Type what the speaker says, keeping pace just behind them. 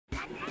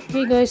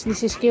Hey guys,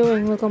 this is Kyo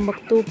and welcome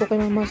back to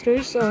Pokemon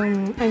Masters.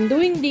 I'm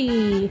doing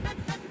the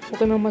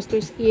Pokemon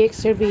Masters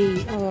EX survey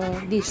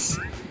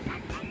this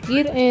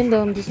year and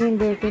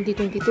December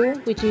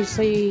 2022, which is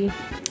a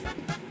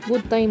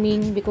good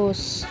timing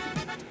because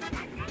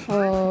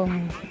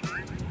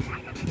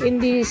in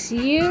this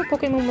year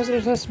Pokemon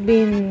Masters has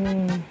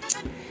been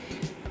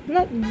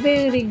not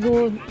very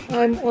good.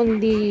 I'm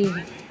on the,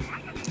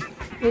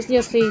 let's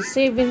just say,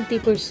 70%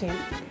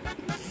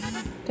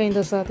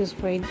 kinda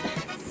satisfied.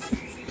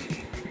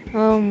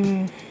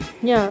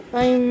 Yeah,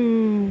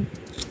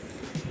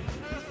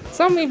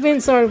 some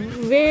events are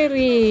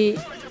very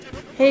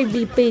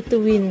heavy pay to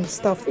win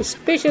stuff,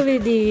 especially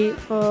the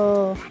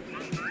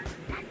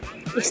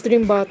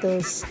extreme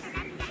battles.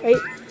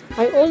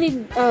 I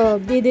only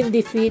didn't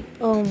defeat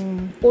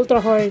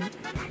ultra hard,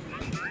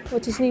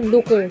 what's his name,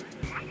 Looker,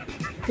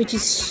 which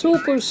is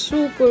super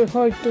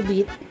hard to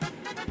beat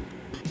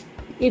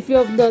if you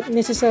have that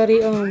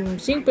necessary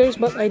sync pairs,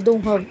 but I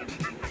don't have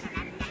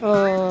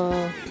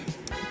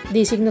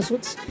the Signa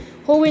suits.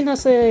 Hoenn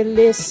has a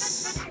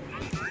less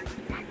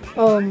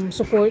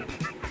support.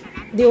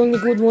 The only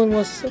good one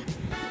was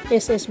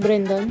SS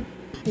Brendan,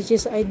 which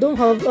is I don't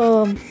have.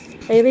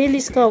 I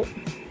really scout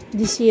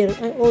this year.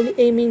 I'm only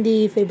aiming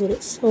the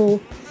favorites, so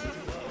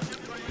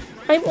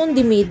I'm on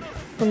the mid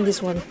on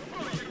this one.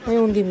 I'm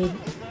on the mid.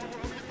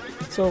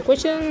 So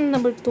question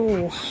number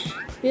 2.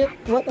 Yep,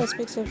 what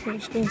aspects of your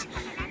experience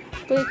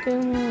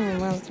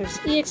Pokemon Masters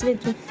EX led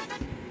to?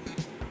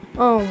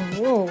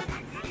 Whoa.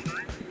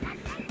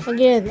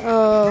 Again,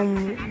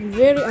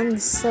 very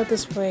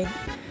unsatisfied.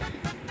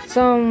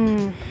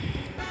 Some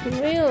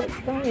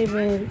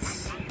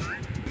events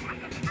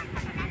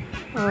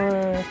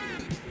are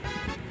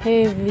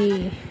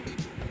heavy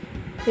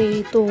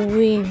pay to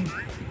win,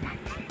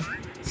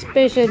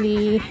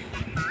 especially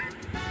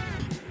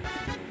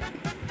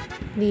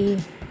the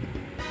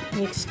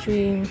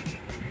extreme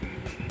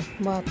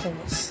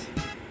battles.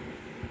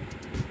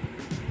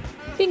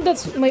 I think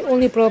that's my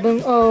only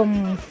problem.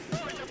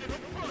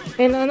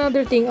 And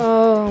another thing,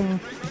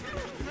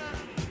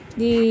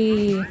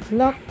 the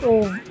lack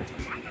of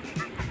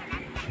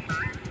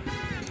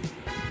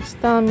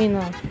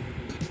stamina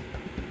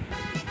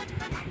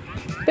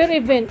per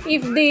event.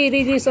 If they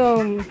release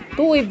 2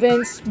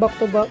 events back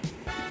to back,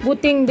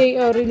 good thing they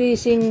are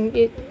releasing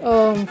it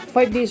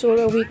 5 days or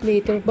a week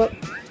later. But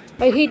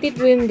I hate it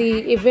when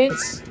the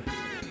events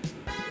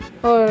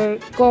are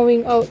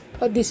going out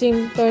at the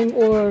same time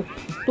or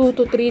 2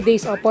 to 3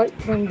 days apart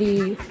from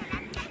the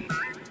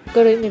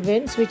current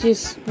events, which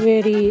is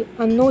very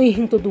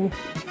annoying to do.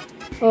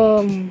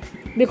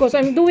 Because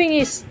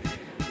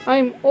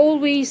I'm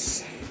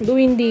always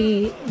doing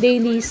the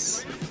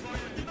dailies.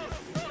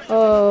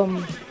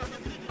 What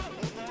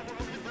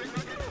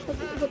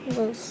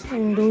else?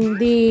 I'm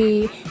doing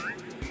the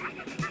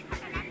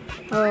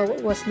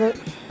what was that?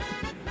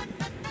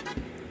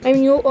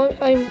 I'm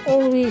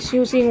always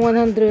using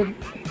 100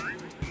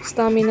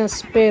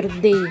 staminas per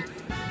day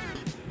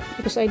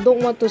because I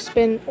don't want to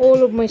spend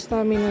all of my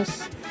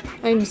staminas.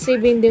 I'm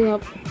saving them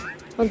up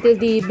until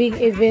the big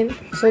event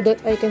so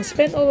that I can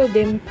spend all of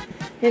them,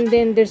 and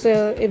then there's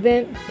a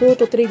event 2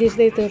 to 3 days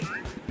later,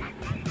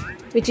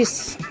 which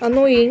is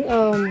annoying.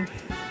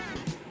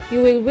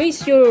 You will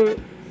waste your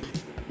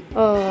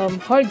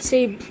hard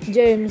save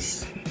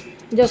gems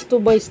just to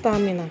buy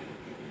stamina.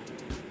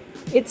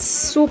 It's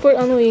super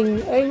annoying.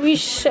 I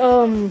wish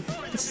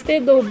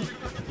instead of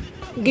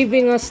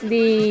giving us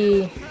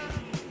the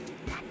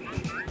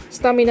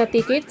stamina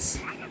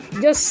tickets,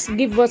 just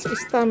give us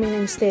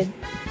stamina instead.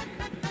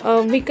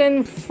 We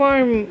can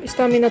farm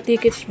stamina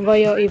tickets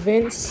via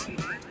events,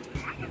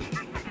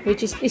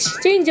 which is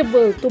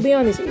exchangeable. To be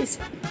honest,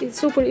 it's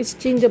super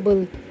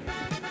exchangeable.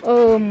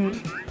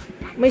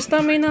 My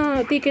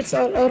stamina tickets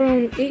are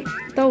around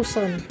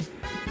 8,000.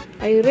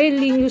 I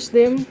rarely use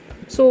them,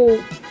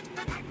 so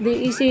the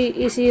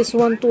easiest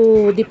one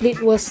to deplete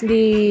was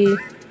the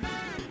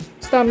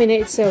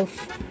stamina itself,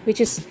 which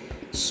is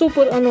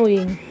super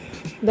annoying,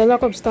 the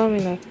lack of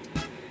stamina.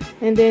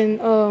 And then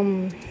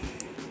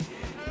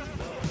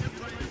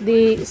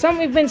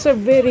some events are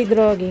very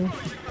dragging,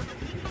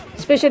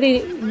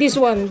 especially this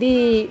one,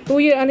 the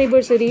 2-year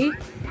anniversary.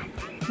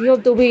 You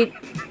have to wait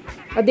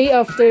a day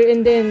after,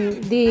 and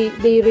then they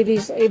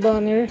release a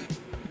banner,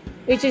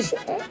 which is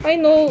I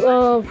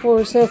know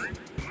for self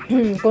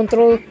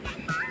control,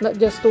 not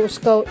just to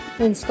scout.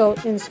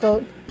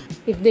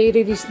 If they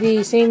release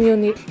the same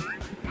unit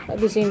at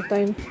the same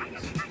time,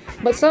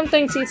 but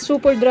sometimes it's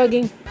super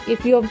dragging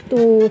if you have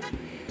to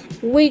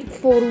wait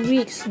for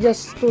weeks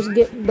just to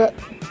get that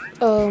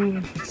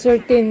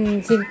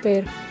certain sync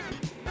pair.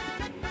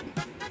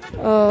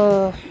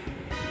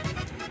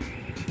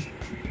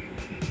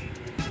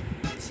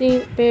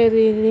 Sync pair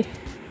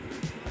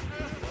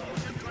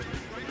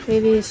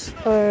release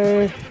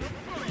are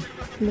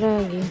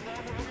dragging.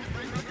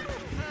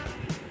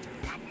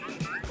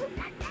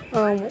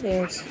 What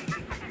else?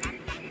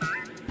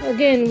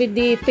 Again, with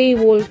the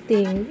paywall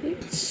thing,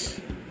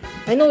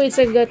 I know it's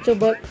a gacha,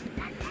 but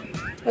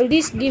at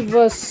least give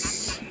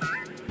us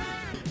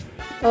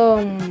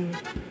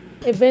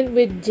event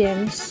with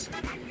gems,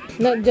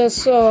 not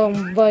just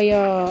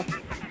via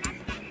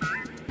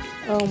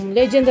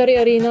legendary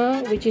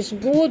arena, which is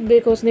good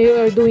because they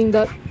are doing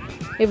that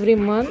every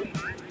month,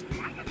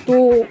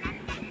 two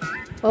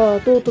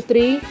to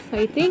three,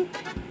 I think.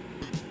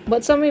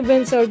 But some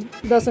events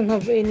doesn't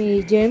have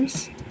any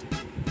gems.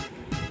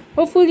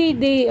 Hopefully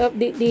they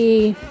update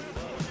the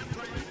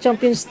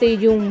champion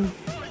stadium.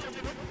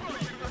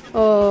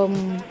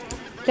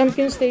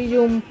 Champion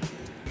stadium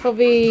have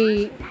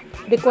a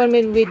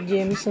requirement with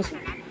gems.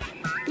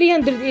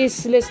 300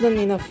 is less than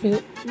enough.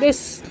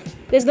 Less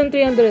than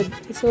 300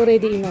 is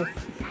already enough.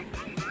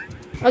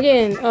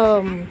 Again,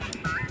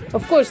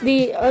 of course,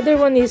 the other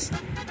one is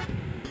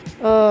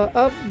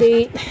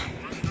update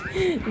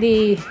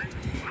the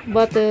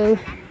battle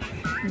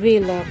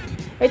villa.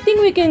 I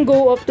think we can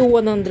go up to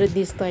 100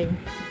 this time.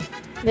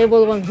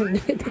 Level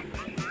 100.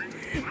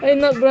 I'm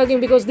not bragging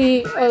because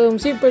the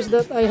simpers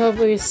that I have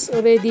is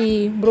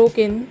already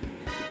broken.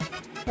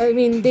 I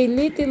mean, they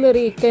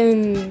literally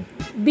can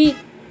beat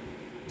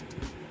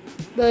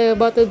the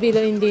battle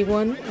villa in day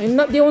 1. I'm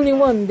not the only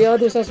one. The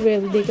others as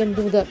well, they can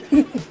do that.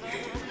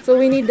 So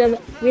we need an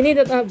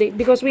update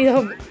because we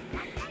have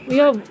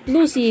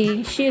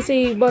Lucy. She is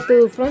a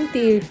battle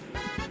frontier.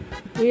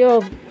 We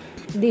have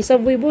the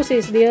subway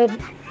bosses. They have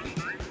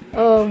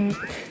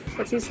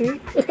what's his name?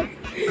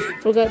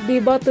 Forgot the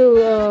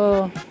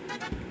battle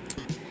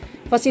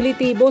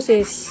facility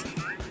bosses.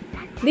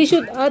 They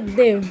should add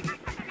them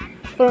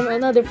from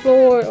another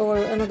floor or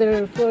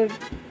another floor.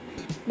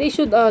 They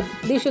should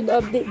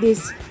update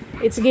this.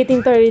 It's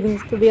getting tiring,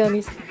 to be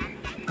honest.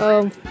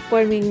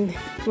 Farming,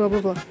 blah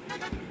blah blah.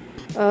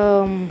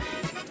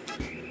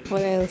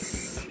 What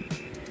else?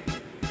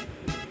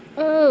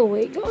 Oh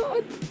my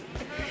god.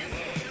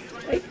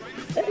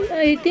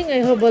 I think I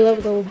have a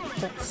lot of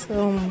thoughts.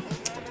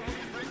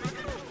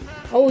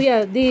 Oh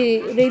yeah,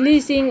 the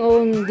releasing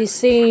on the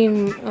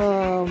same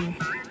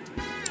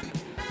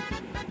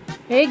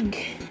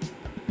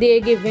the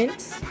egg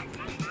events.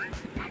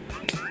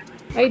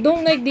 I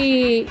don't like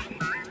the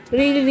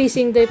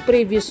releasing the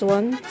previous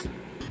one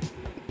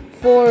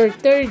for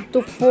third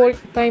to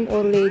fourth time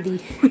already.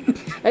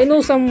 I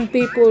know some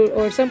people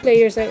or some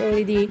players are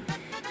already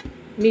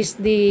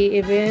missed the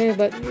event,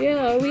 but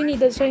yeah, we need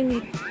that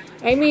shiny.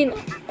 I mean,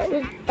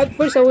 at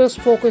first I was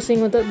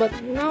focusing on that,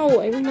 but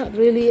now I'm not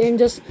really. I'm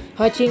just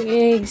hatching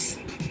eggs.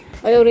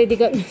 I already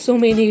got so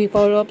many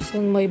power-ups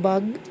on my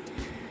bag.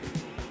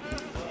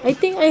 I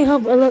think I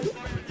have a lot.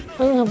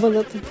 I have a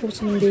lot of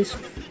posts on this.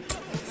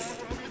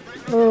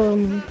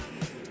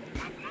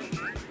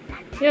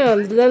 Yeah,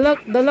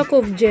 the lack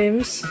of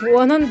gems.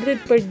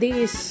 100 per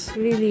day is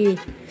really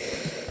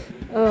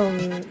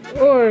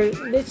or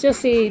let's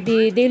just say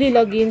the daily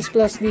logins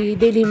plus the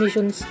daily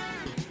missions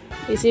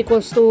is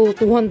equals to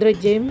 200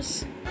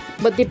 gems,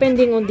 but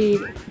depending on the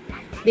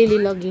daily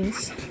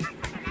logins.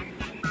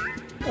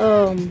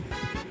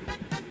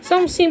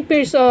 Some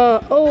simpers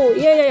oh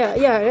yeah,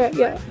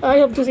 I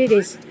have to say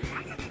this.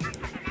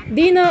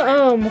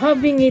 DeNA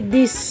having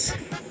this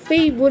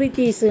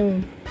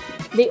favoritism.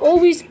 They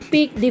always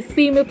pick the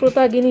female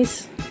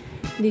protagonists,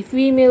 the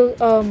female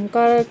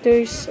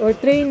characters or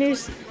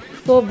trainers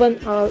to have an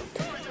alt.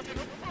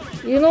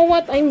 You know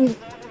what? I'm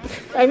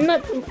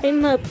not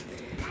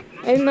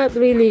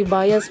really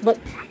biased, but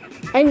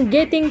I'm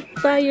getting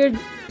tired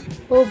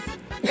of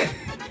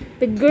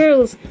the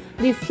girls.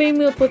 The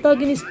female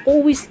protagonist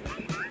always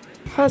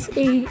has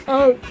a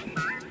alt.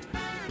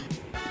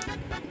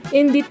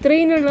 In the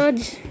trainer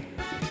lodge,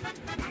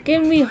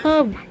 can we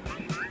have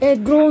a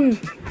grown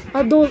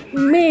adult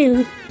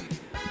male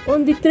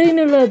on the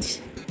trainer lodge?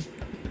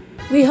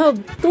 We have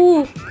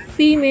 2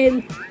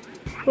 female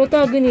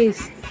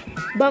protagonists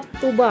back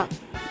to back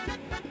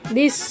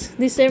this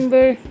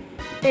December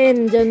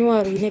and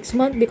January next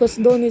month because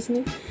Dawn is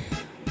new.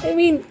 I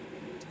mean,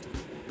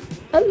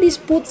 at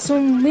least put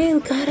some male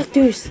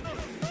characters.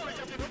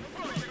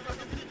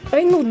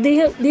 I know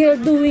they are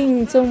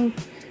doing some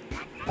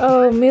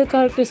male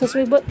characters as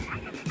well, but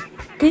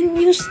can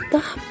you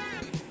stop?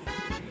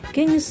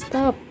 Can you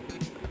stop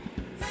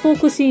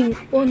focusing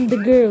on the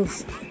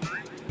girls?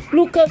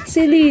 Look at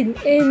Celine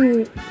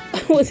and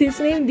what's his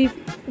name? The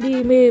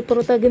male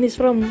protagonist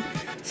from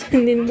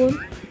Sun and Moon.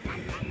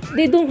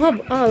 They don't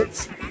have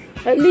alts.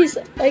 At least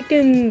I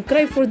can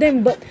cry for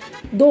them, but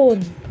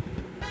Dawn,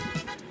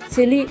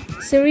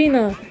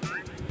 Serena,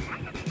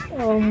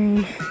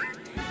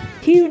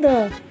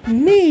 Hilda,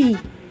 May,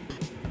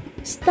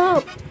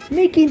 stop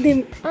making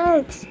them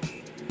alts.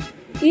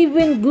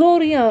 Even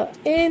Gloria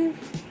and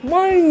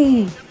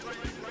Marnie.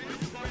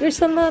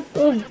 There's a lot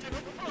of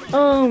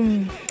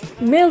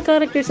male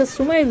characters as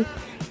well.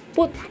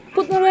 Put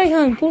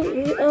Raihan, put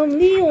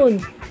Leon,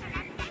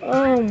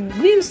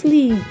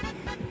 Grimsley.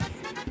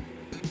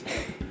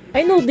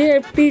 I know they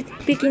are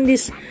picking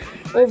this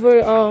over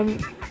of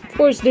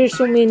course there's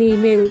so many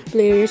male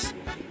players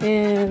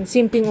and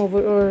simping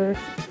over or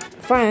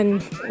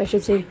fan I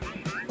should say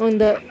on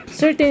the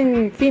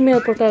certain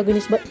female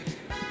protagonist, but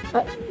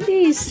at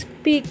least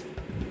pick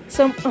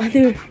some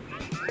other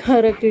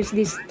characters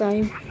this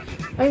time.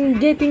 I'm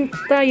getting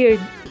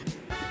tired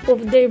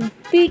of them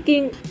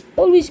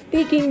always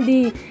picking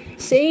the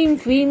same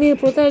female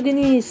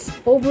protagonist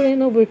over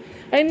and over.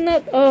 I'm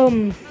not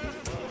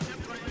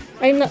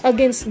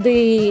against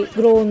the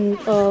grown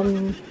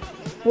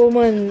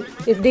woman.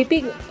 If they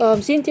pick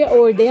Cynthia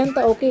or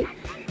Deanta, okay,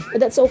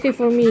 that's okay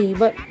for me.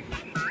 But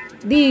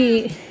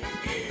the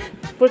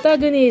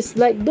protagonists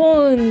like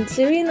Dawn,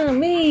 Serena,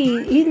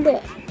 May,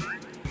 Hilda,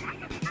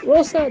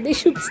 Rosa, they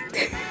should.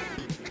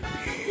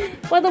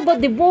 What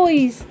about the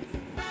boys?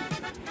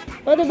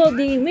 What about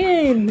the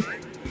men?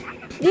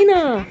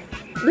 DeNA,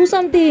 do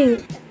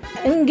something.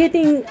 I'm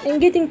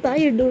getting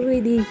tired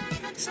already.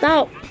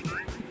 Stop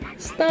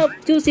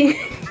choosing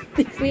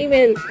the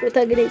female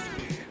protagonist.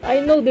 I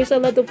know there's a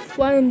lot of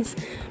fans,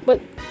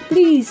 but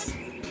please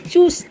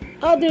choose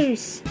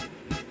others.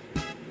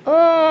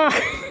 Ah,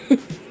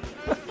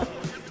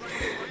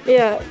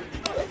 yeah,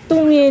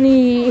 too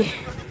many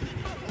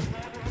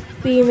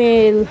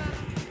female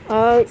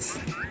alts.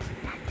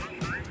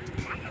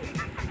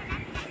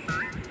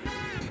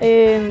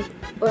 And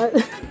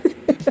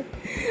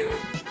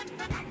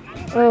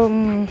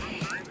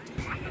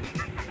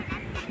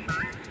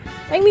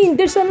I mean,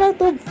 there's a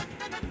lot of.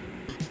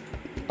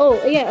 Oh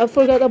yeah, I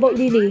forgot about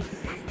Lily.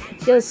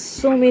 She has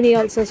so many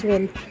alts as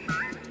well.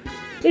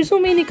 There's so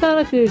many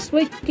characters.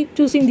 Why keep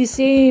choosing the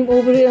same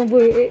over and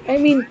over? I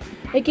mean,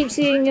 I keep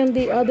seeing on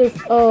the other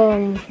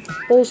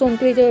posts on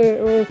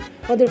Twitter or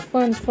other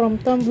fans from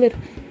Tumblr.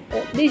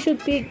 They should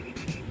pick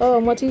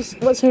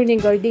what's her name,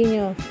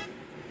 Gardenia.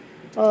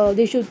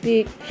 They should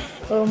pick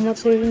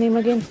what's her name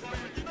again?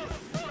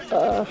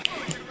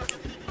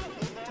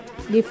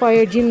 The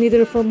fire gym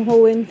leader from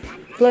Hoenn,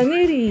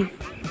 Flannery.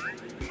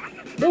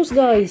 Those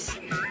guys.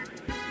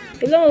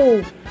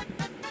 Hello.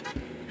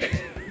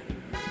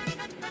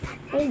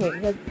 Oh my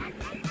god.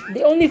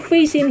 The only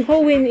face in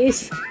Hoenn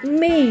is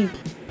May.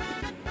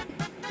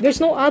 There's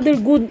no other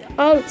good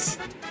alts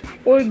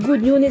or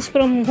good units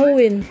from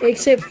Hoenn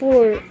except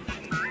for,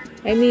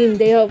 I mean,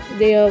 they have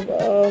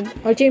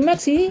RJ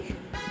Maxi.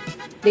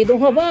 They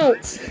don't have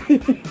alts.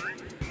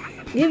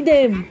 Give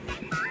them.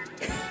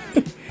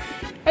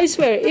 I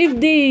swear, if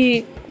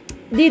they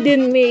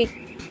didn't make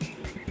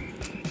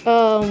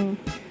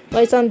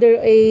Lysander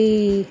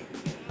a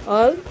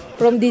alt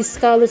from this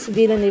Kalos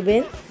villain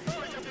event,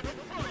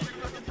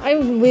 I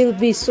will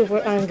be super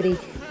angry.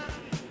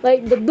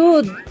 Like, the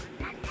dude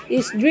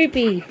is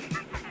drippy.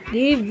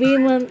 Give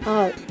him an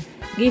alt.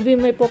 Give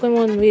him a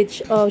Pokemon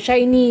which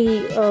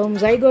shiny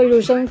Zygarde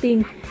or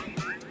something.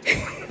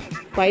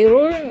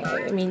 Pyro,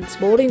 I mean, it's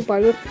boring.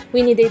 Pyro,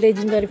 we need a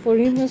legendary for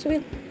him as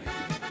well.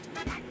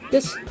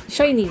 Just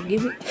shiny.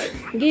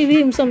 Give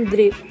him some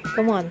drip.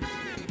 Come on,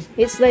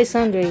 it's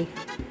Lysandre.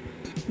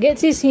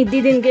 He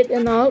didn't get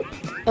an out.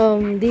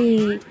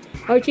 The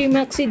Archie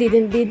Maxi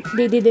didn't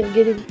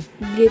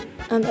get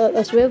an out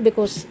as well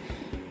because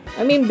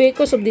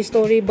of the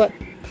story. But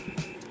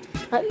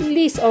at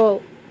least give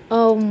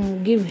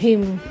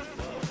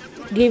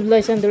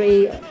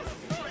Lysandre a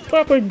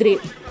proper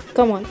drip.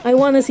 Come on, I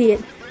wanna see it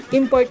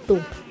in part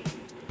 2.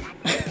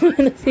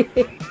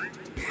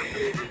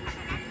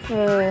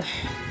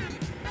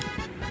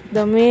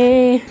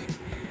 Dami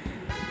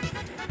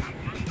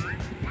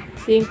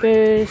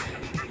thinkers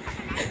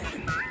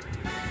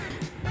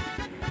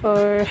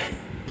or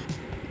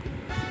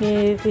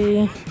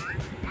maybe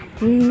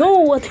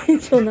no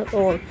attention at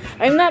all.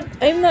 I'm not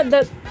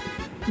that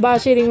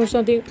bashing or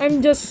something.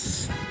 I'm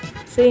just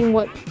saying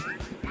what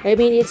I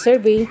mean. It's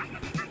survey.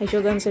 I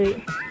should answer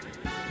it.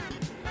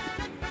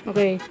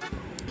 Okay,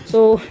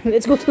 so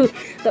let's go to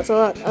that's a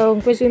lot.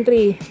 Question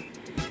 3.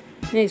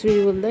 Next,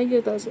 we will like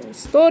it as a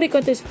story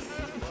contest.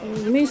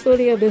 Main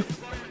story of the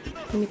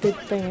limited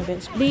time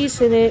events. Please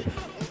select.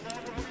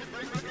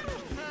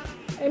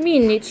 I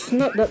mean, it's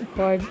not that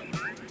hard.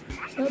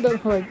 It's not that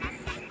hard.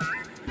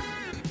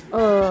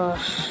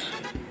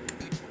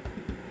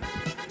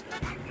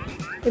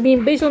 I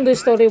mean, based on the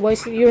story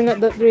wise, you're not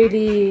that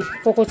really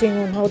focusing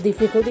on how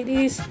difficult it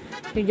is.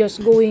 You're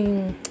just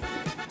playing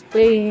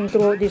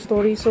throughout the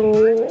story. So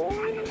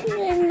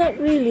I'm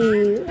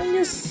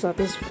just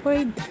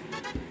satisfied.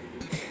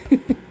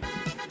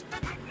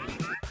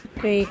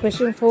 Okay,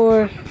 question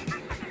 4.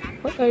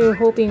 What are you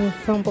hoping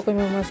from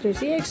Pokemon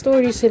Masters EX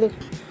stories?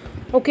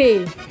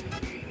 Okay.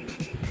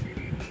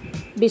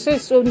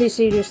 Besides all the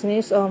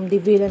seriousness, the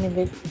villain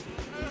event,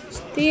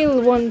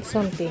 still want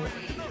something.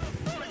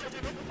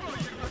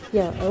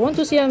 Yeah, I want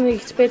to see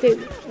unexpected.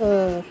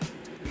 I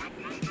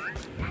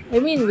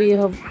mean, we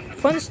have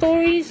fun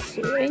stories.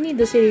 I need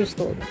the serious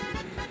story.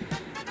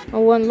 I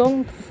want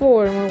long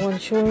form. I want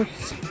short.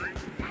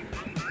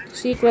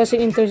 See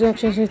classic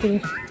interactions with the.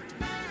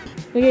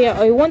 Okay, yeah,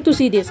 I want to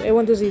see this. I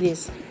want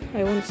stories.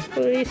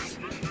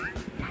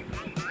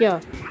 Yeah,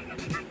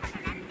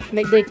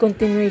 like the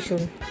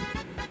continuation.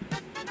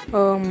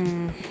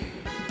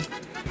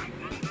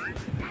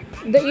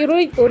 The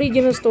heroic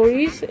original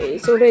stories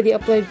is already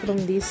applied from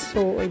this,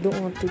 so I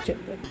don't want to check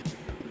that.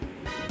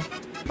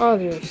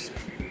 Others.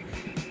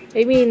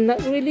 I mean,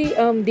 not really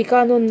the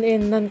canon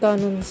and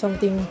non-canon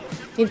something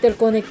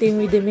interconnecting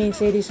with the main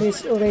series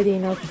is already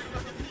enough.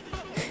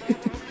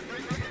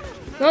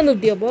 None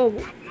of the above.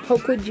 How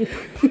could you?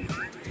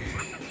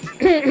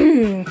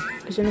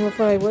 Question number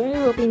 5. What are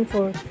you looking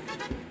for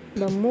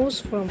the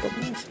most from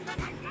Pokemon?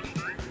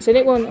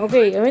 Select one.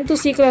 Okay, I want to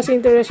see class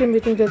interaction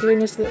between the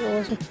trainers that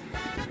also.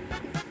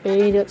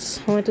 Okay,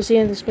 that's I want to see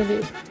and explain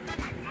it.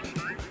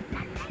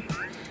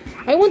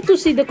 I want to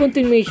see the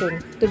continuation,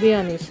 to be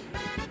honest.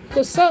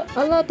 Because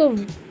a lot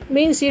of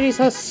main series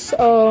has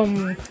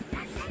the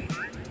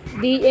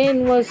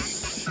end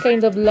was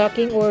kind of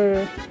lacking,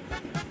 or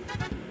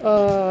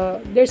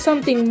there's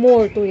something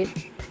more to it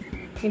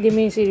in the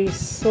main series.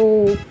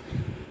 So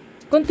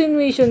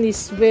continuation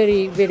is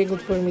very very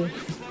good for me.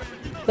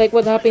 Like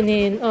what happened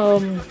in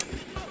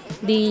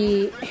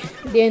the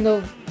end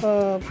of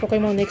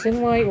Pokemon X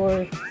and Y,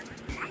 or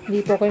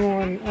the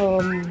Pokemon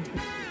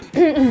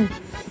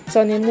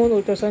Sun and Moon,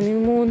 Ultra Sun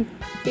and Moon.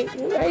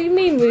 I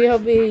mean, we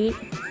have a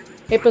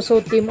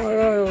episode Team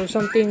RR or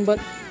something, but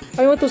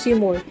I want to see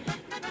more.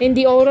 In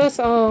the auras,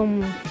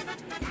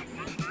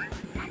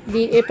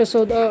 the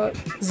episode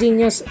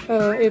Zinnia's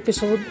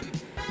episode,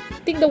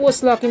 I think that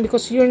was lacking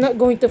because you're not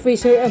going to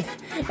face her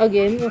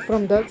again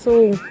from that.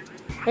 So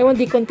I want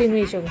the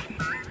continuation.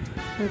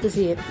 I want to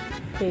see it.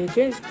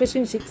 Okay,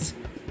 question 6.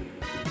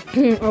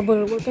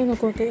 About what kind of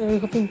content are you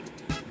hoping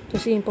to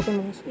see in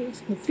Pokemon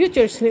series in the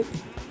future?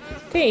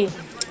 Okay,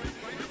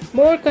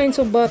 more kinds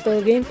of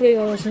battle gameplay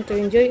allows you to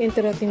enjoy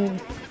interacting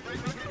with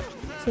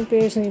some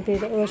players and gameplay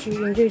that allows you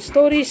to enjoy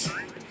stories,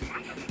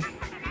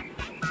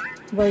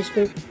 vice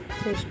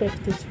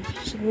perspectives,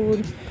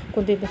 good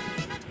content.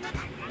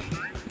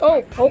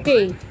 Oh,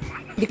 okay.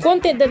 The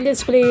content that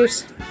lets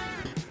players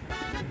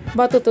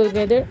battle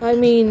together. I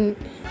mean,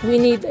 we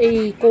need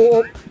a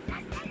co-op.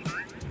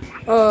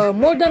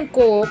 More than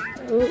co-op,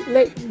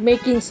 like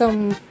making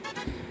some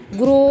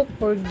group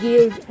or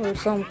guild or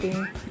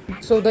something,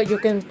 so that you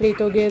can play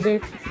together,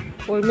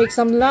 or make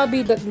some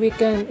lobby that we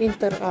can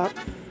interact.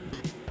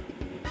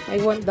 I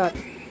want that.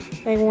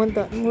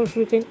 More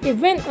frequent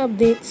event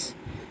updates.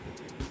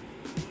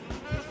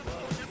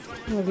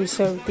 These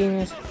are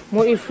things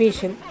more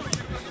efficient.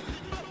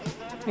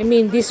 I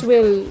mean, this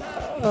will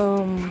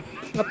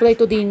apply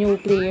to the new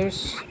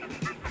players.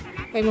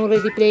 I'm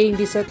already playing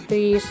this at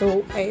 3,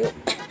 so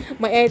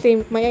my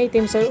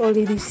items are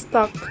already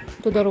stuck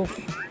to the roof.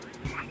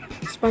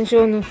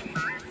 Expansion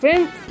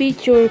friend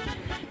feature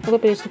of a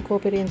place to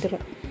cooperate and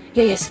interact.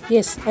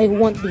 Yes, I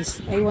want this.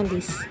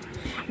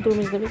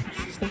 Improvements the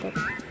system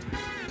pattern.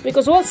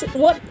 Because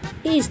what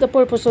is the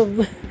purpose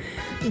of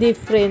the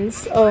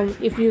friends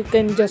if you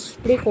can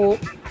just play co-op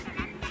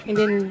and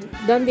then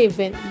done the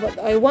event? But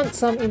I want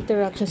some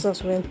interactions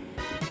as well,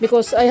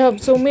 because I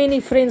have so many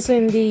friends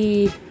in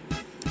the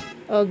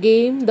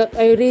game that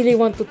I really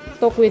want to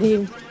talk with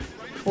him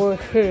or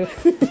her.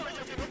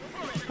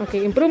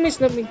 Okay, improvements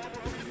that make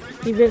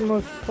even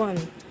more fun.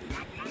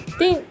 I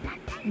think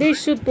they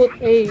should put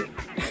a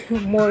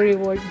more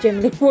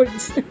gem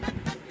rewards.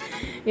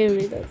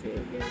 Every that's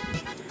it.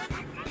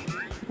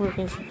 More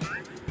things.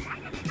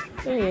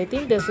 Okay, I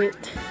think that's it.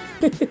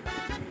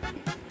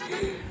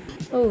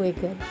 Oh my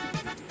god.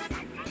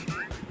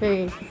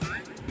 Hey.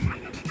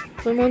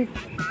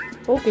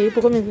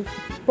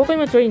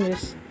 Pokemon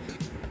trainers.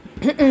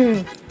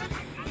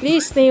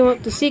 Please name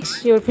up to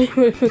 6 your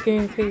favorite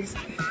Pokemon trainers.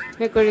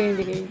 Recording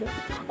indicator.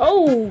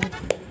 Oh!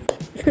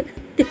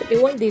 I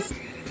want this.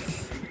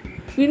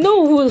 You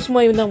know who's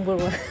my number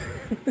 1?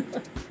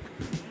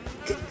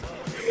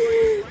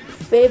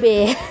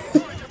 Baby.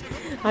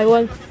 I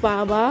want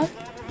Faba.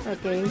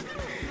 Okay.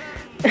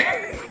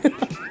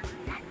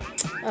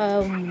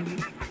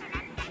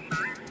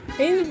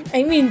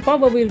 I mean,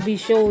 Faba will be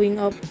showing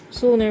up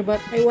sooner, but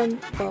I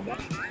want Faba.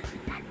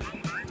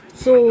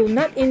 So,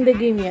 not in the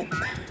game yet.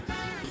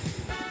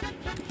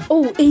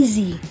 Oh, AZ.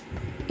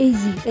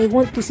 I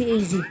want to see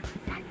AZ.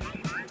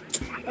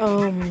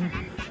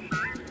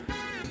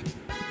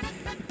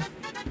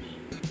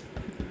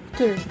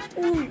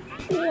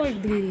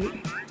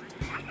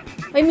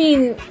 I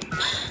mean,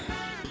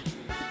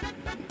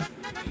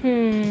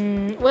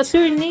 what's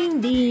her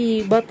name?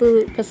 The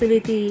battle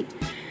facility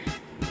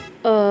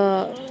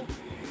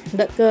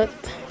that got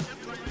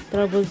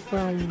troubled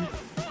from.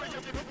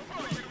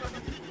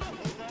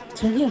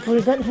 Sorry, I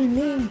forgot her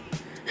name.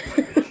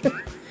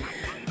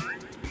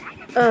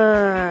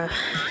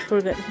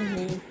 Forgot her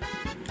name.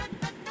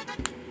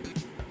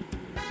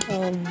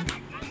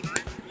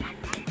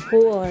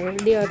 Who are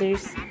the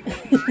others?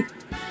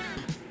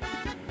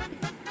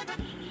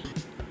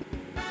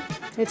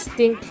 Let's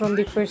think from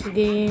the first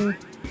game.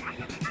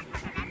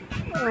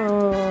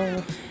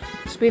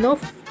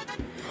 Spin-off?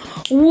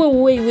 Whoa,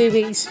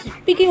 wait.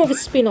 Speaking of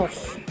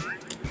spin-off,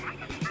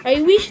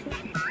 I wish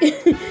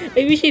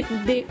if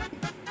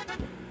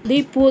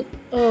they put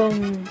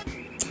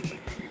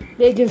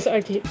Legends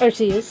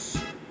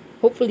Arceus.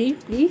 Hopefully,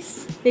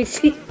 please.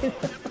 Next year.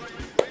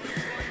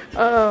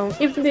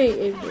 if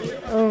they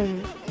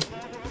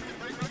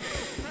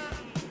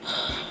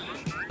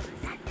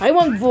I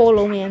want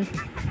Volo, man.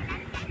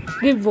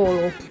 Give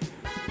Volo.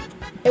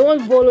 I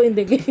want Volo in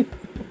the game.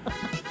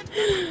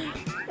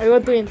 I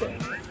want to enter.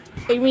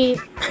 I mean,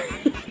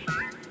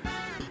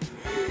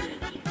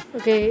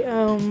 okay.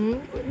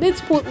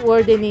 Let's put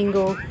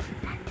Wardeningo.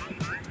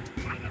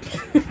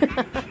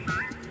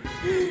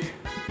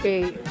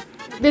 Okay,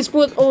 let's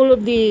put all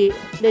of the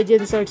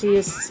Legends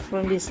Arceus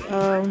from this.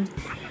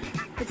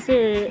 Let's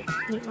see.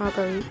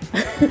 Okay.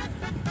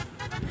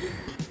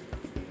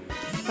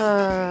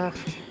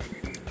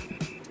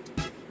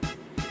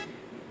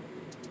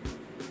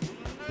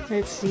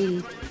 Let's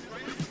see.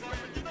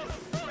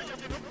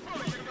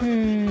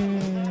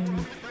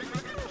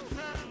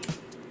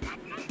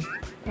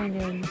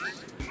 Onions.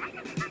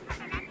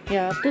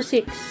 Yeah, up to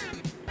 6.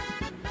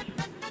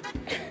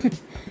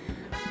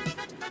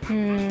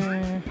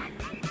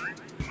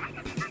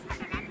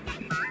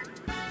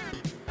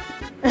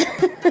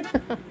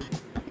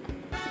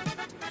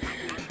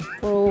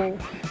 Oh.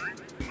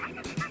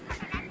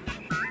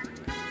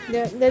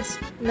 Yeah, let's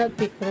not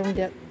pick from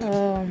that.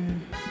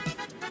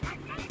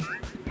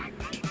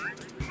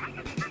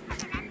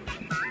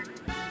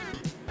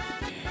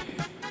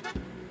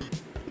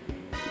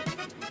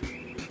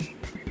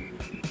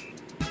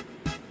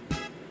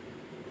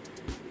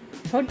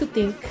 Hard to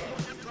think.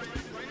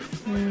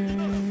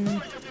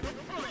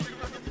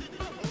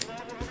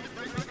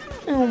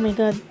 Oh my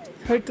god,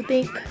 hard to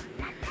think.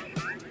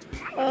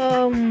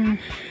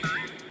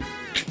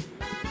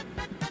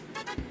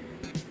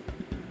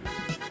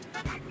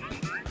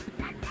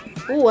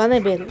 Oh,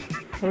 Annabelle.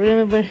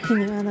 Remember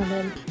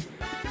Annabelle.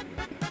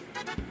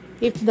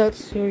 If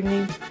that's your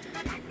name.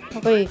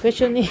 Okay,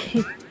 question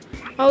 8.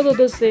 How do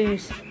those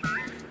things?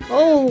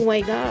 Oh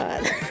my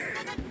god.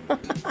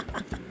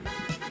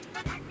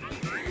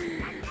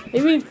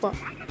 Give me 5.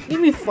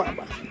 Give me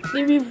 5.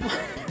 Give me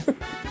 5.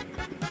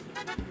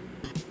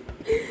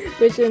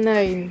 Question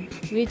 9.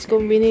 Which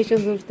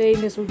combinations of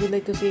trainers would you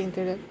like to see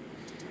interact?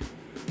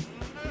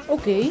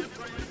 Okay.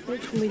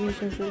 Which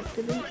combinations of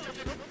trainers?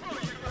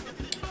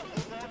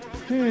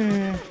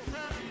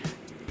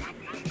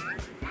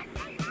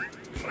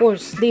 Of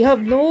course, they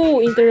have no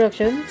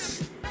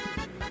interactions.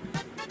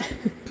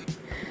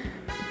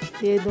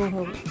 They don't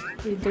have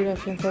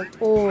interactions at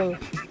all.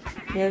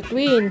 They are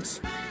twins.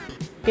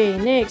 Okay,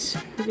 next.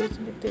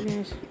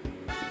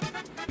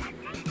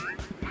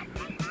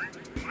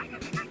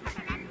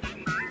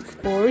 Of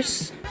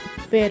course,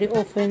 very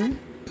often.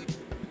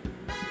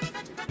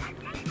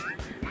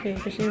 Okay,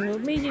 kasi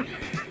maybe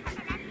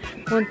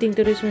wanting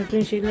to reach my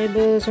friendship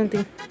level,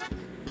 something.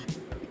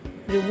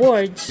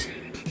 Rewards.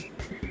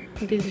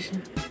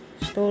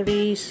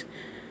 Stories.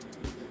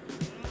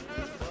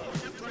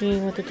 Okay,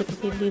 what to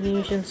take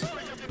missions.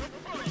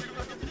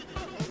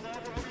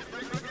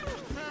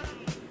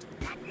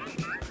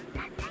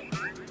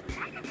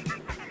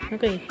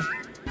 Okay.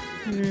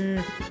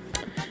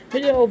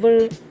 Really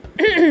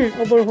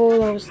overhaul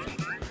house.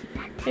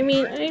 I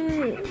mean,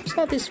 I'm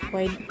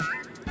satisfied.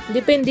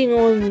 Depending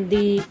on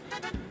the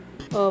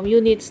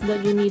units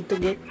that you need to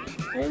get,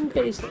 I'm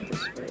very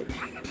satisfied.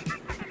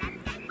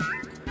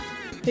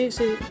 Okay,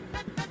 so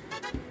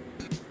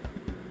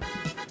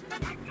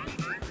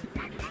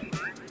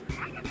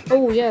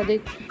oh yeah,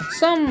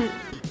 some,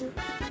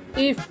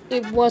 if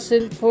it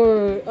wasn't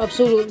for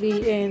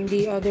Absolutely and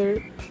the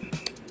other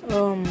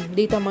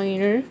data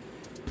miner,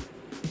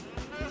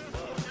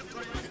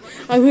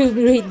 I will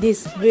rate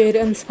this very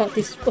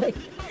unsatisfied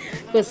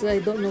because I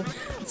don't know.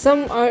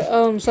 Some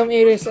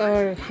areas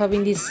are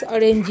having these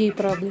RNG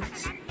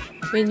problems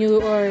when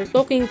you are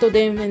talking to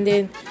them and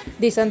then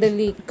they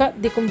suddenly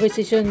cut the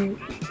conversation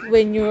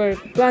when you are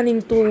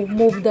planning to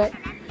move that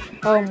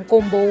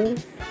combo,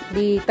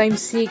 the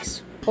times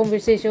 6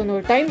 conversation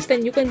or times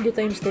 10. You can do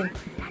times 10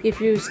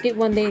 if you skip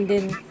one day and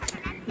then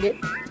get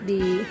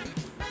the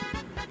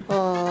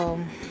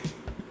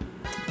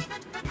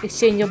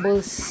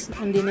exchangeables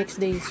on the next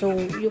day, so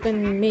you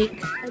can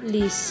make at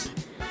least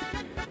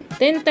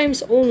 10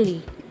 times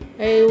only.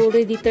 I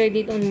already tried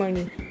it on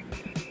money,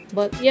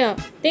 but yeah,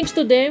 thanks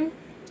to them.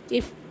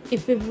 If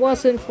it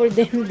wasn't for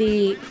them,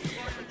 the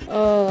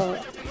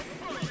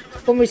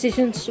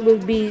conversations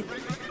will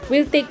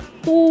take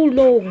too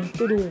long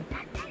to do.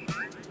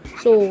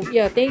 So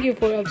yeah, thank you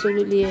for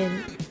Absolutely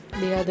and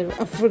the other,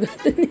 I forgot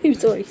the name,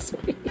 sorry.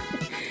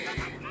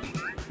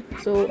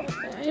 So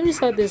I'm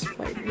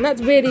satisfied, not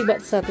very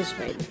but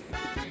satisfied.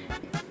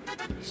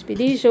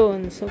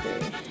 Expeditions, okay.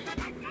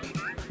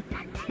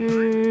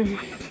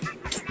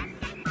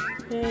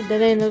 The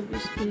line of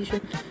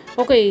expedition.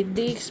 Okay,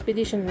 the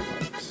expedition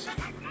rewards.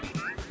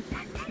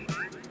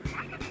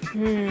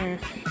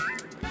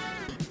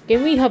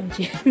 Can we have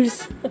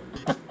gems?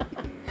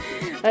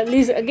 At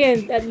least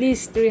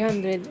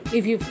 300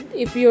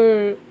 if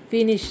you're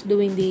finished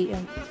doing the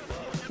event.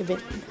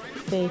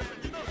 Okay.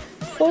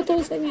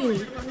 Photos, I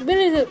mean,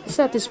 very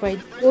satisfied.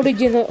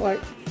 Original art.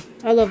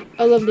 I love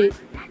it.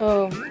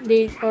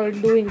 They are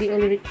doing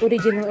the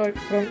original art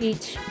from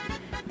each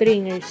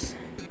trainers.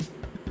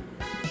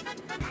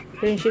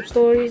 Friendship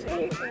stories.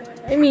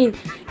 I mean,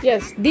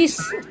 yes, this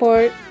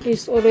part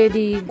is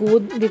already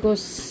good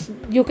because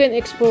you can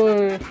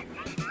explore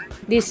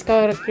these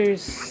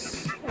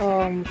characters'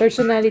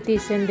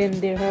 personalities and then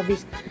their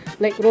hobbies.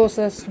 Like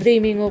Rosa's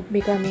dreaming of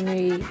becoming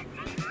a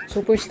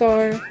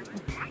superstar.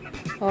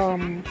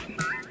 Um,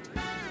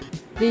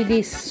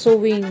 Lily's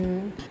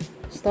sewing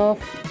stuff.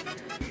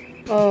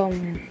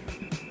 Um,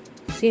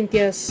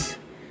 Cynthia's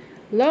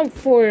love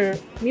for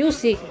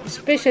music,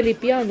 especially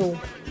piano.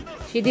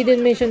 She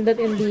didn't mention that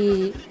in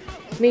the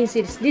main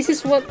series. This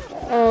is what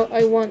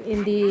I want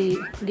in the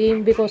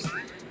game because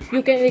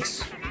you can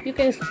you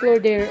can explore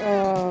their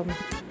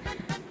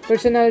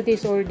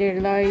personalities or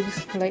their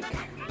lives like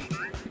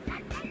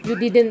you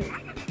didn't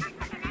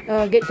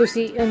get to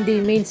see on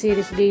the main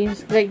series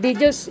games. Like they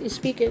just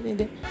speak it and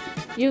then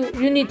you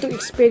need to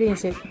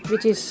experience it,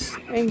 which is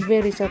I'm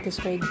very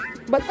satisfied.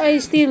 But I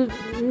still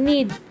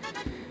need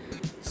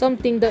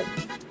something that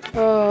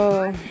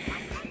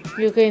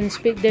you can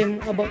speak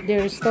them about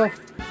their stuff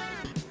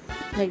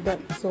like that.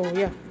 So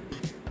yeah,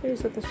 very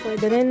satisfied.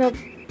 Then end up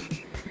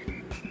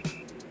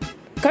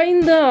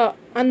kinda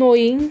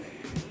annoying.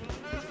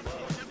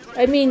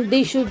 I mean,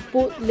 they should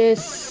put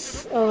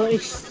less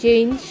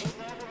exchange.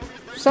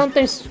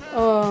 Sometimes,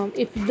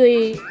 if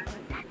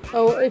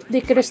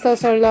the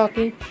crystals are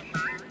lucky,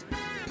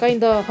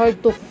 kinda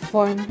hard to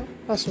farm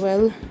as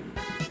well.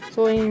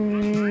 So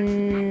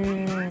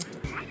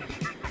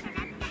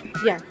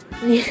yeah,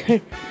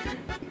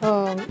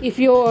 if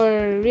you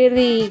are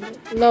really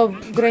love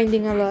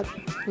grinding a lot,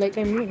 like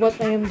what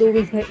I am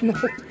doing right now,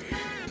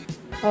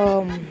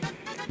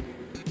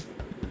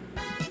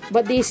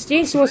 but the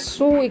exchange was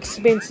so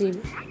expensive.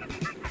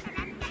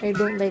 I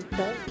don't like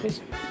that.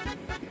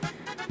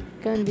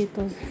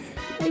 Canditos.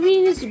 I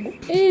mean, it's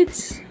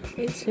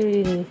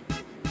really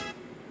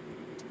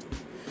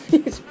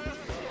it's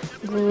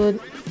good.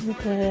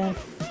 Okay.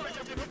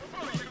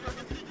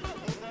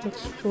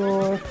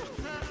 Explore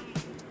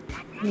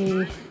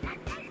the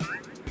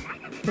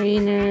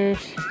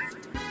trainers.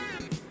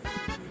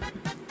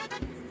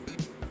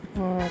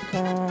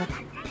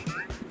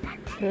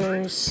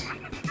 There's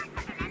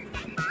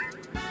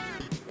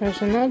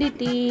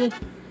personality,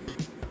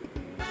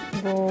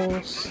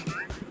 goals,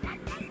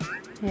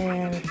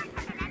 and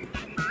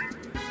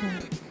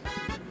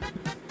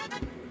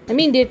I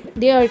mean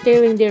they are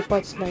telling their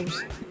past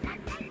lives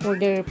or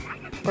their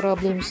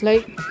problems.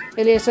 Like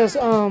Eliasa's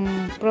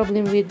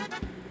problem with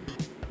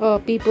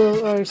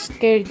people are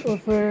scared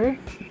of her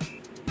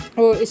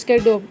or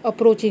scared of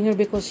approaching her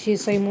because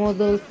she's a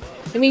model.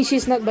 I mean,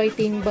 she's not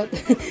biting, but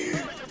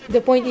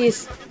the point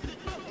is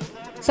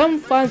some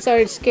fans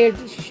are scared,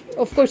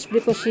 of course,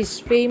 because she's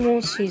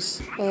famous,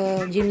 she's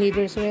gym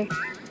leader as well.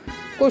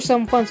 Of course,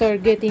 some fans are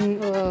getting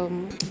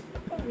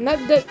not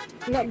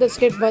that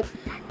scared, but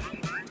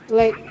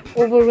like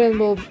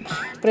overwhelmed of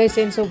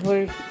presence of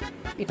her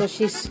because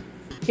she's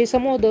a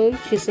model,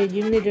 she's a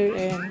gym leader,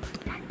 and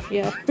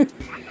yeah.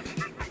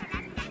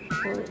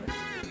 So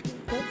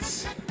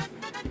that's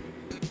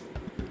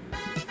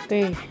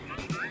okay.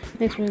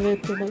 Next we will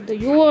talk about the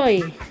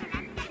UI.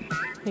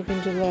 Like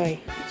in July.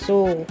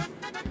 So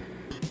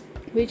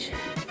which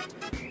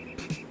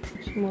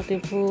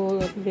multiple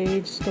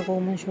upgrades the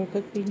common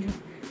shortcut video.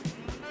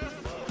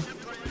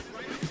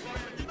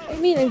 I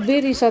mean, I'm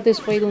very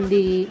satisfied on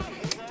the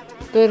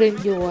current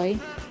UI.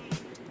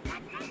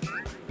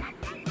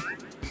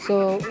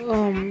 So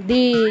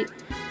the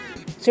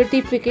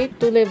certificate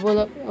to level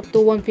up to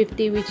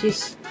 150, which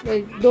is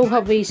I don't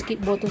have a skip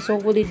button, so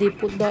hopefully they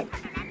put that.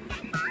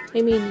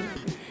 I mean,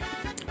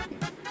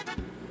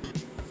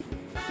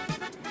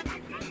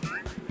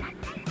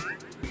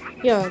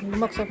 yeah,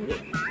 max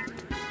upgrade.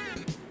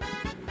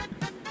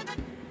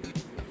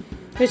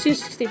 Receive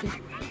 60.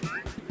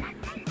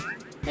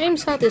 I'm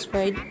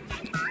satisfied.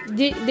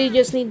 They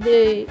just need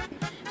the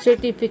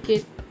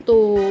certificate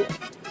to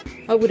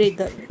upgrade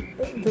that.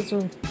 That's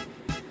all.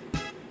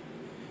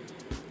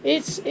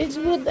 It's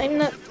good. I'm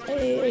not.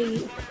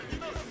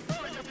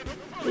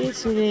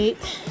 It's great.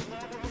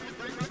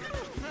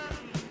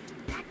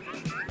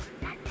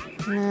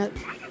 Not.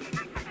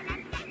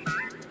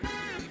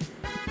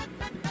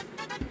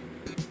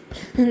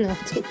 Not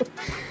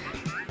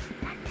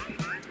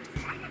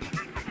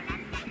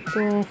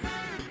to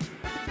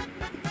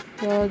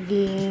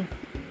jogging.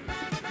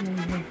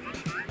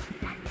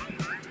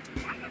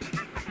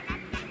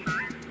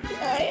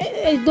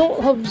 I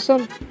don't have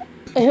some.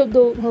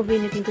 Don't have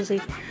anything to say.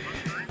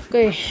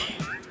 Okay.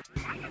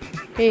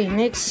 Okay,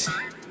 next.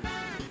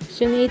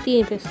 Question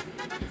 18. Of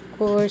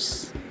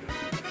course.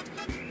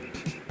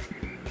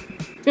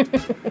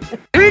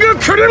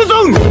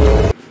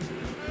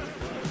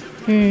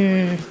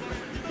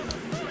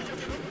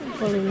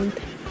 Following.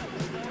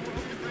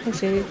 Let's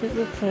see,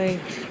 look 5.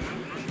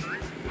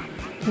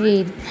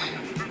 8.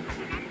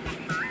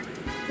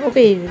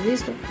 Okay,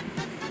 this one.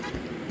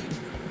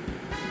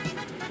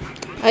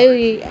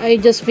 I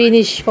just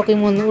finished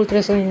Pokemon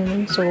Ultra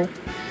Sun, so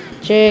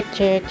check.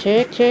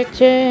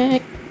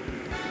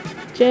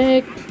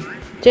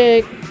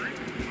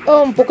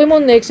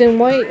 Pokemon X and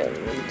Y,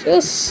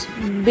 just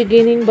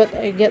beginning, but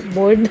I get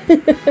bored.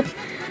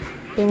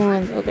 Come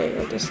on. Okay,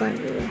 I'll just stand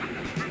here.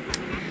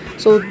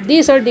 So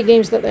these are the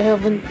games that I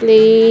haven't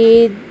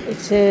played,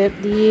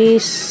 except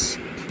these.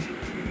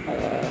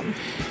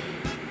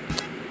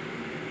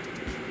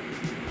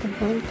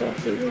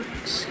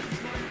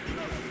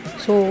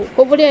 So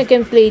hopefully I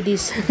can play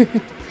this.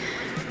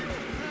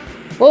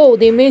 Oh,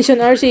 they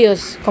mentioned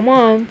Arceus. Come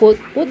on, put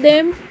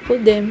them,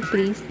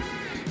 please.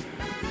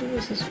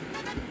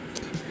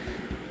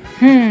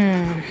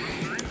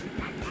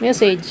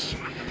 Message.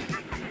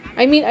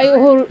 I mean, I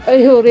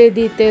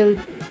already tell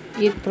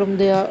it from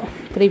the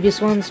previous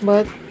ones,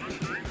 but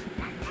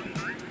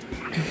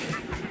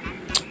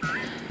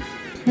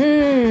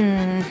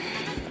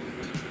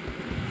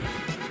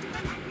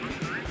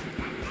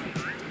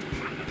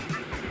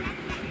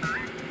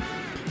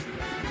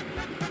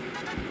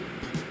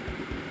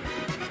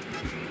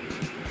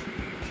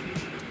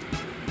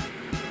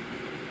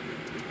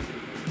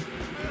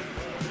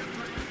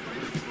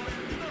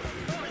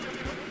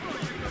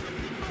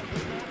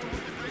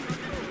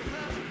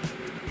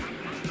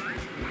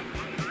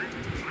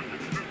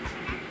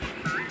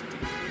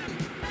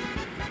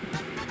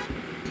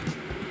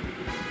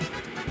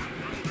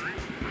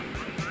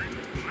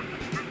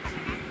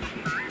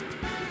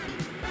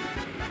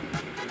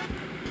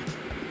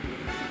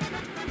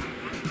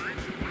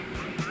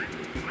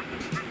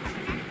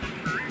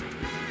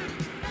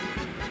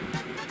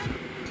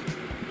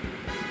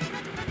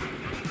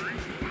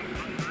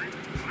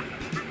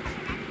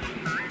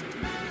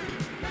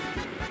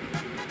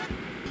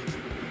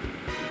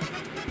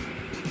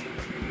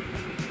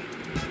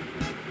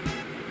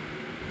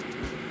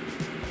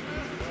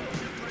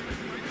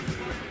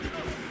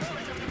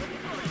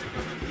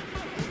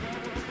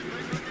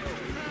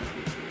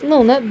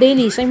no, not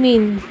dailies. I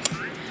mean,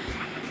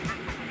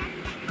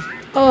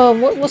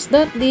 what was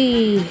that?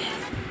 The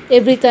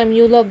every time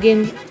you log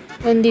in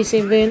on this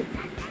event,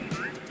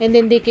 and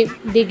then they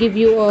give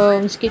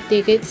you skip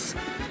tickets.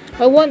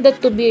 I want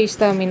that to be a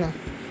stamina.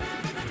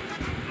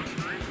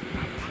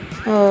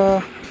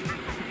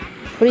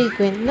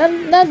 Frequent,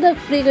 not that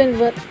frequent,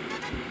 but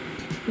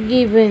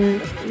given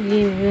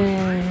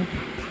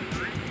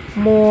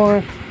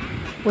more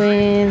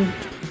when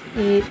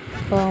it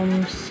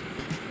comes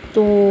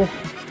to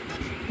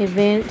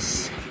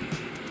events.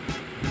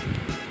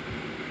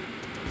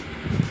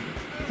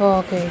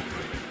 Okay.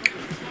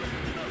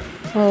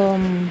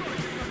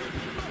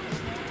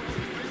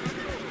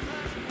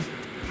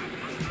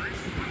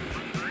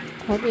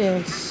 What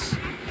else?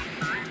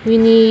 We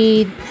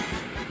need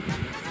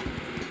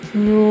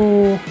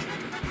new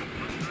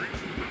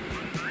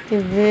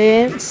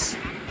events,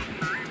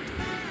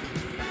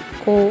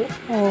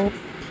 co-op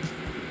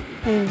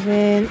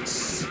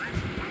events.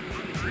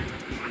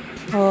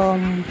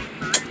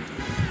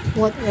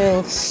 What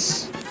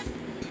else?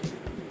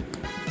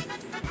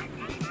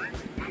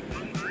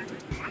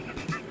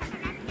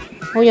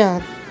 Oh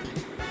yeah,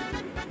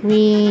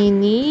 we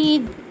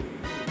need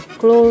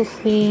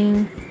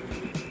clothing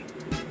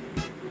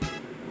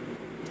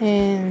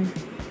and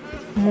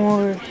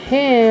more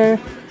hair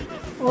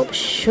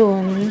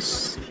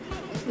options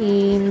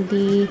in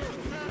the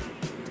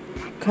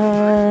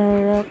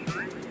character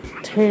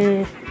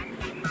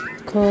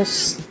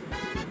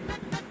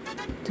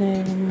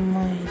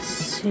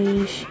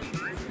customization.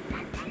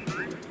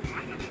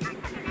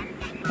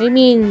 I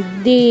mean,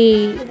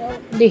 the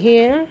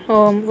hair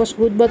was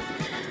good, but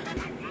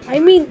I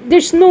mean,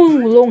 there's no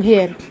long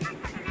hair.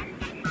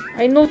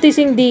 I'm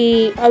noticing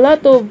a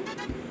lot of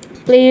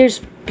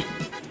players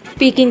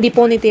picking the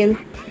ponytail.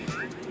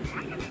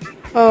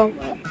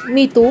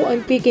 Me too,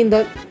 I'm picking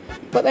that,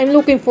 but I'm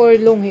looking for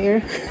long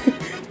hair.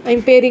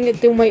 I'm pairing it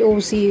to my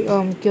OC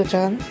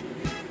Kyo-chan.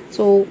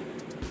 So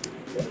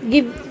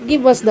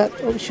give us that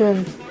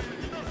option.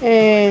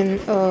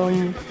 And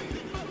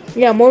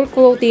yeah, more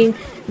clothing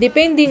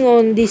depending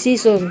on the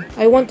season.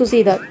 I want to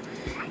see that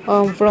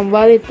from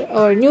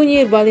New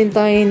Year,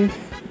 Valentine,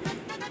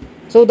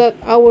 so that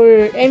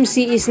our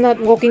MC is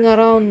not walking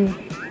around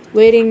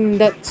wearing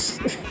that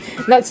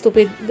not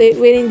stupid,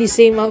 wearing the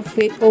same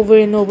outfit over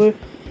and over.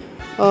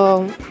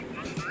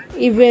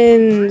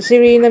 Even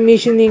Serena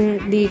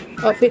mentioning the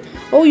outfit.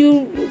 Oh,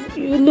 you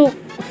look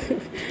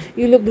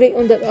you look great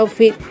on that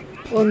outfit,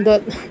 on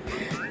that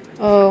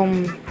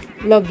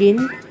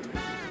login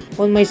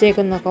on my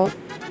second account.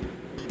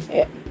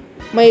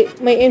 My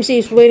MC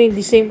is wearing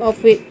the same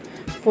outfit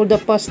for the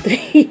past 3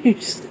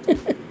 years.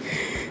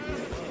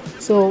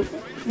 So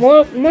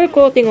more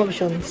clothing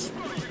options.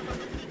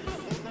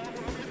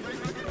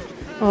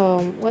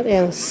 What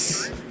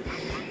else?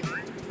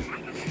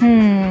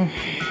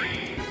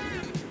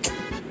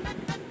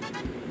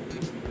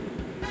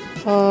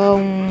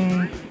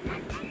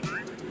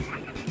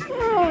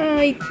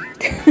 I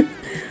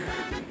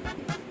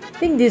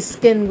think this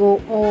can go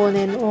on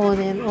and on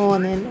and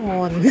on and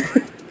on.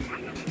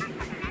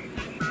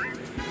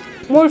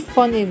 More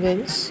fun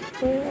events.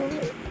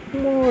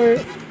 More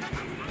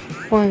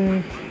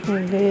fun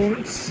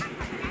events.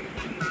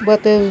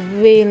 Battle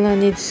Vela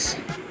needs.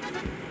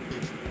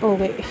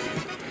 Okay.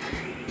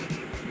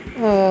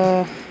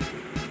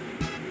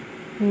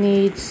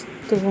 needs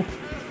to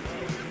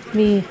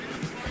be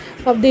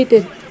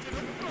updated.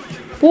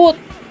 Put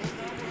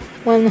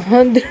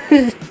 100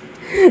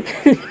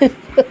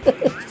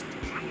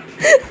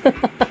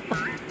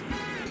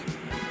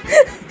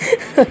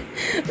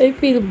 I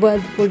feel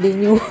bad for the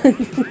new one.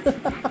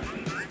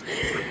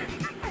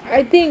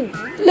 I think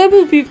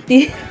level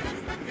 50.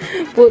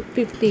 Put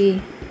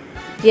 50.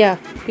 Yeah,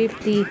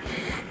 50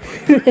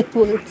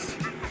 levels.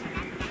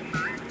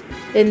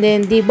 And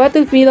then the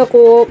battlefield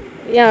ako,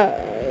 yeah,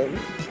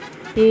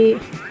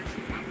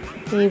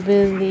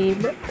 evenly,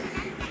 but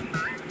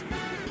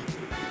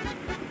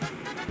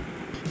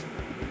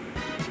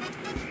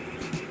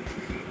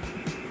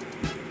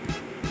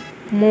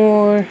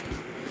more.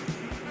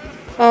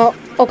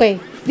 Okay,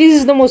 this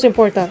is the most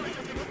important.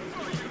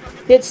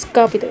 Let's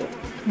copy it.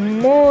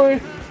 More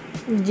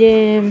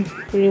gem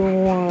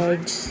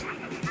rewards.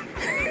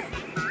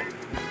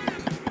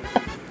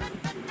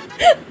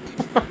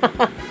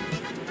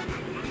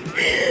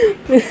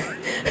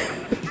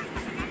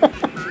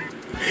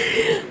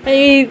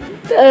 I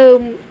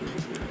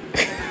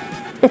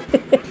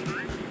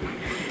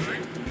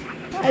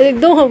I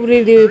don't have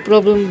really a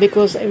problem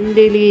because I'm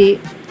really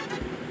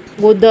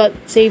good at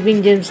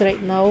saving gems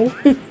right now.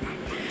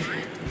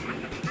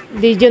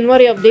 The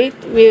January update,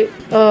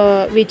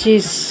 which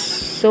is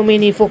so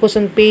many focus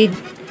on paid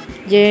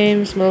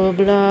gems, blah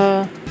blah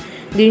blah.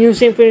 The new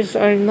simpers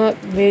are not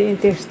very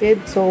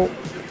interested, so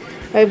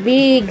a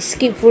big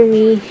skip for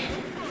me.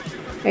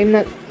 I'm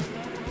not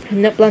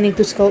planning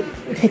to scout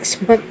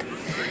next month.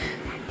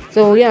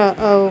 So yeah,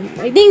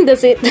 I think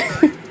that's it.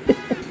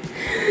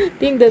 I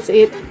think that's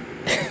it.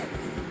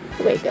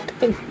 Oh my god.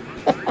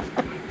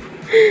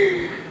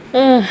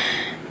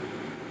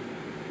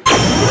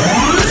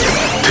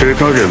 手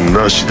加減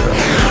なしだ。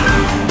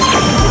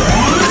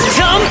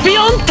チャンピ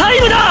オンタ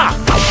イムだ。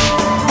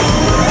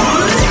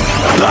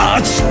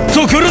バチッ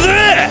とくる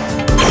ぜ。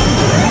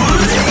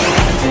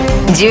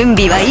準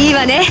備はいい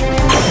わね。